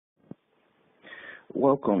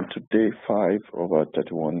Welcome to day 5 of our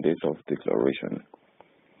 31 days of declaration.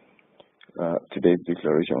 Today's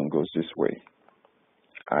declaration goes this way.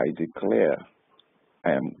 I declare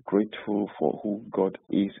I am grateful for who God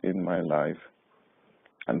is in my life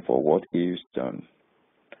and for what He has done.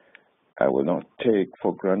 I will not take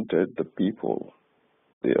for granted the people,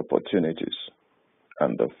 the opportunities,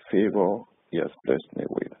 and the favor He has blessed me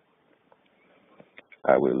with.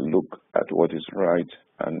 I will look at what is right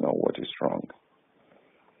and not what is wrong.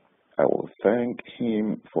 I will thank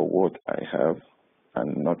Him for what I have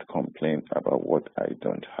and not complain about what I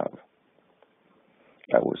don't have.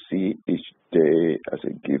 I will see each day as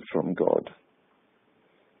a gift from God.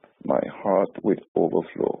 My heart will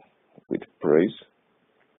overflow with praise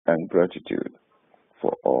and gratitude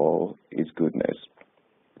for all His goodness.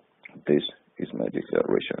 This is my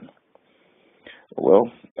declaration. Well,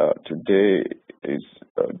 today is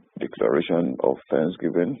a declaration of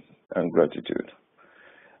thanksgiving and gratitude.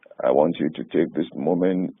 I want you to take this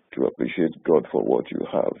moment to appreciate God for what you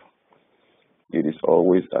have. It is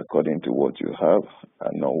always according to what you have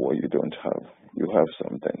and not what you don't have. You have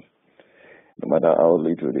something. No matter how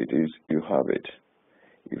little it is, you have it.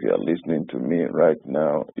 If you are listening to me right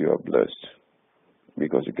now, you are blessed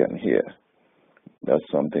because you can hear. That's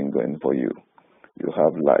something going for you. You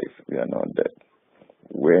have life. You are not dead.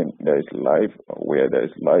 When there is life, where there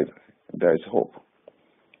is life, there is hope.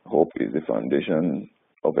 Hope is the foundation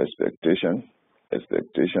of expectation.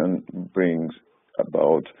 Expectation brings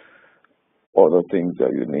about other things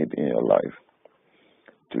that you need in your life.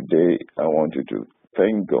 Today, I want you to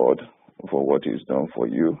thank God for what He's done for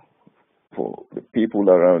you, for the people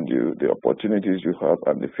around you, the opportunities you have,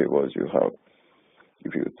 and the favors you have.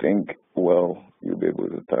 If you think well, you'll be able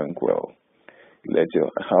to thank well. Let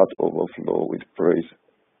your heart overflow with praise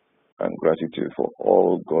and gratitude for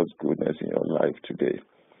all God's goodness in your life today.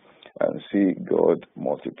 And see God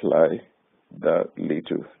multiply that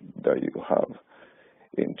little that you have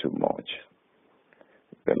into much.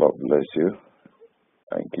 The Lord bless you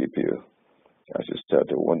and keep you as you start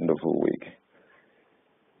a wonderful week.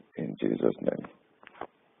 In Jesus' name.